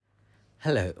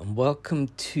Hello and welcome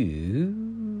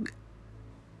to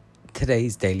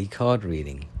today's daily card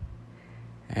reading.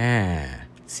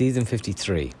 Season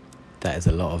 53. That is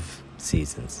a lot of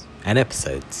seasons and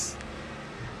episodes.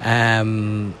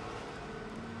 Today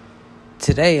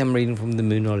I'm reading from the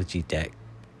Moonology deck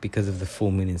because of the full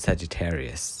moon in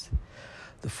Sagittarius.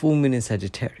 The full moon in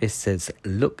Sagittarius says,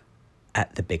 look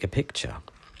at the bigger picture.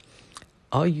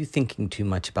 Are you thinking too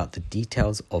much about the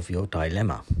details of your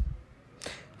dilemma?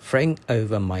 Fretting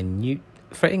over minute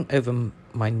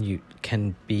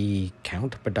can be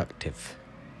counterproductive.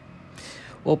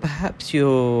 Or perhaps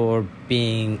you're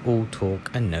being all talk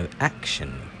and no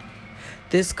action.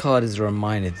 This card is a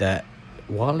reminder that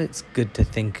while it's good to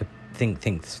think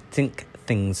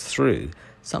things through,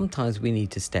 sometimes we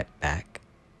need to step back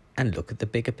and look at the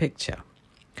bigger picture.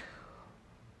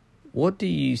 What do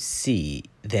you see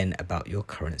then about your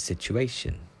current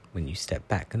situation when you step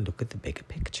back and look at the bigger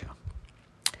picture?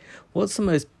 What's the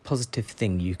most positive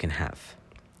thing you can have?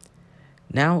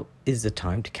 Now is the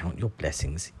time to count your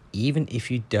blessings, even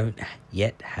if you don't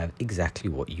yet have exactly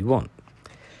what you want.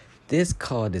 This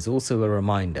card is also a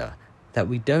reminder that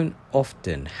we don't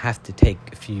often have to take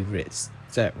a few risks.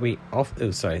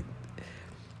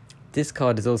 This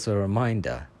card is also a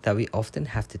reminder that we often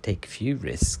have to take a few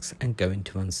risks and go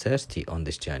into uncertainty on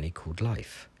this journey called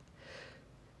life.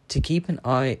 To keep an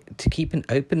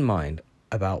open mind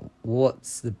about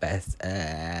what's the best.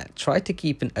 Try to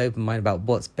keep an open mind about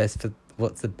what's for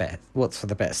the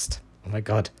best. Oh my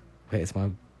God, where's my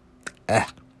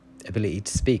ability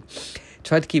to speak?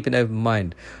 Try to keep an open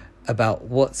mind about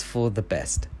what's for the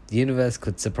best. The universe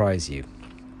could surprise you.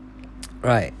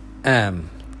 Right.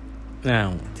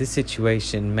 Now this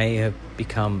situation may have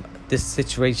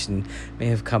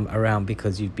come around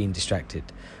because you've been distracted.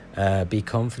 Be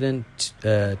confident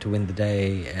to win the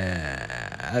day.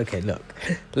 Okay, look,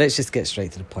 let's just get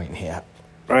straight to the point here,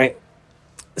 right?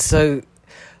 So,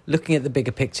 looking at the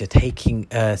bigger picture, taking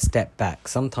a step back,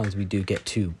 sometimes we do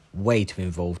get way too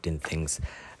involved in things,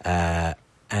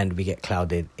 and we get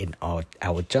clouded in our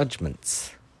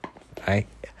judgments, right?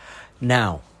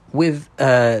 Now, with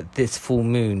this full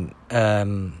moon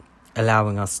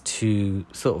allowing us to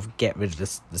sort of get rid of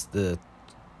the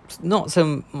not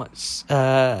so much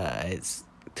it's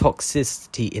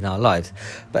toxicity in our lives,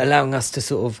 but allowing us to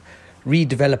sort of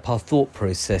redevelop our thought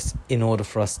process in order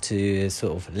for us to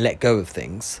sort of let go of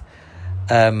things.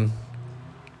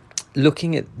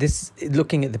 Looking at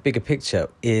the bigger picture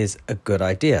is a good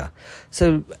idea.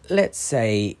 So let's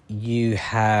say you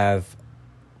have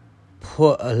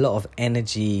put a lot of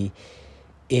energy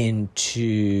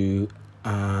into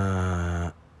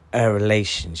a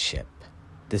relationship.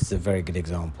 This is a very good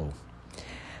example,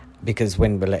 because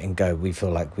when we're letting go, we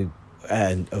feel like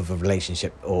of a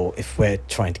relationship, or if we're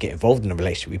trying to get involved in a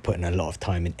relationship, we put in a lot of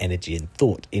time and energy and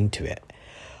thought into it.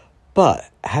 But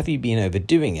have you been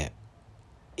overdoing it?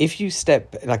 Have you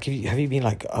been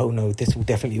like, oh no, this will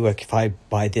definitely work if I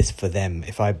buy this for them,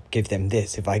 if I give them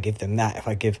this, if I give them that, if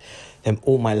I give them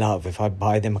all my love, if I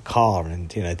buy them a car, and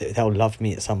they'll love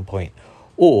me at some point.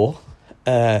 Or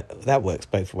that works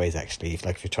both ways, actually. If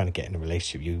you're trying to get in a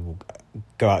relationship, you will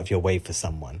go out of your way for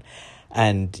someone,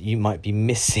 and you might be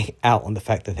missing out on the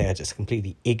fact that they are just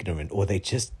completely ignorant, or they're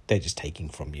just taking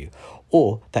from you.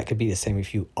 Or that could be the same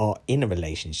if you are in a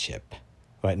relationship.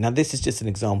 Right, now this is just an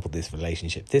example of this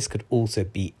relationship. This could also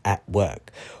be at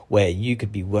work, where you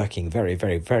could be working very,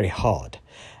 very, very hard,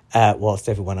 whilst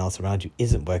everyone else around you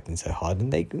isn't working so hard,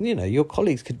 and your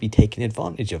colleagues could be taking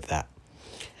advantage of that.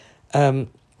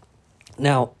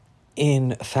 Now,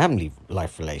 in a family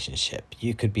life relationship,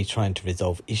 you could be trying to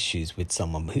resolve issues with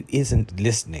someone who isn't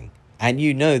listening, and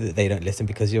you know that they don't listen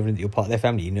because you're part of their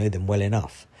family. You know them well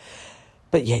enough,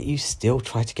 but yet you still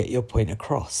try to get your point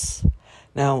across.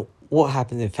 Now, what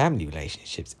happens in family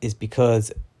relationships is,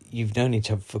 because you've known each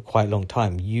other for quite a long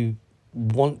time, you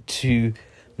want to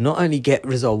not only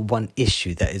resolve one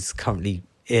issue that is currently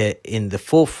in the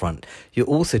forefront, you're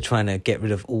also trying to get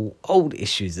rid of all old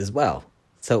issues as well.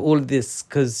 So all of this,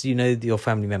 because your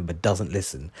family member doesn't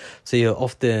listen, so you're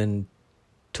often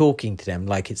talking to them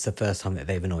like it's the first time that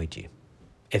they've annoyed you,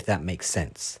 if that makes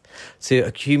sense. So you're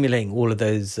accumulating all of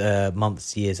those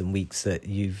months, years and weeks that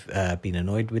you've been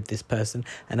annoyed with this person,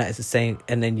 and that is the same.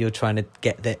 And then you're trying to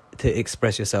get to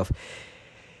express yourself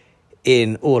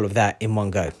in all of that in one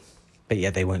go, but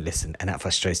yeah, they won't listen, and that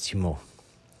frustrates you more.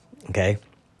 Okay,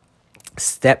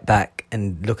 step back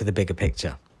and look at the bigger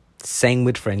picture. Same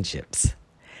with friendships.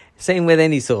 Same with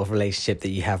any sort of relationship that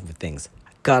you have with things.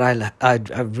 God,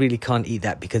 I really can't eat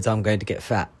that because I'm going to get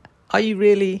fat. Are you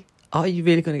really? Are you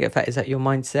really going to get fat? Is that your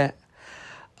mindset?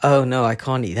 Oh no, I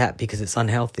can't eat that because it's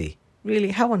unhealthy.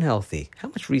 Really, how unhealthy? How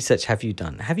much research have you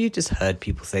done? Have you just heard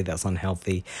people say that's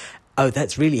unhealthy? Oh,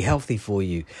 that's really healthy for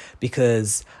you.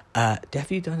 Because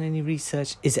have you done any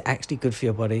research? Is it actually good for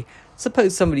your body?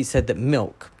 Suppose somebody said that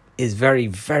milk is very,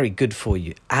 very good for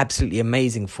you, absolutely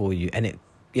amazing for you, and it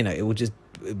will just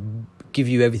give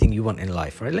you everything you want in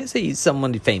life, right? Let's say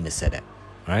someone famous said it,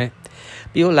 right?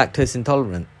 But you're lactose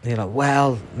intolerant. You're like,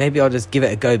 well, maybe I'll just give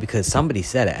it a go because somebody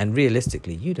said it. And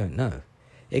realistically, you don't know.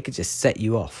 It could just set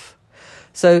you off.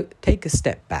 So take a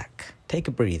step back, take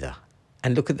a breather,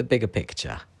 and look at the bigger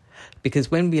picture. Because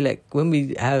when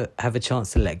we have a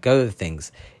chance to let go of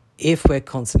things, if we're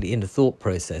constantly in the thought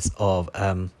process of,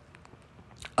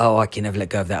 I can never let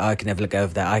go of that, I can never let go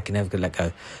of that, I can never let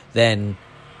go, then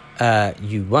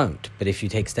you won't. But if you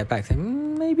take a step back,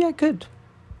 then maybe I could.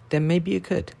 Then maybe you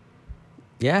could.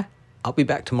 Yeah? I'll be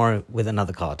back tomorrow with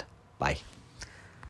another card. Bye.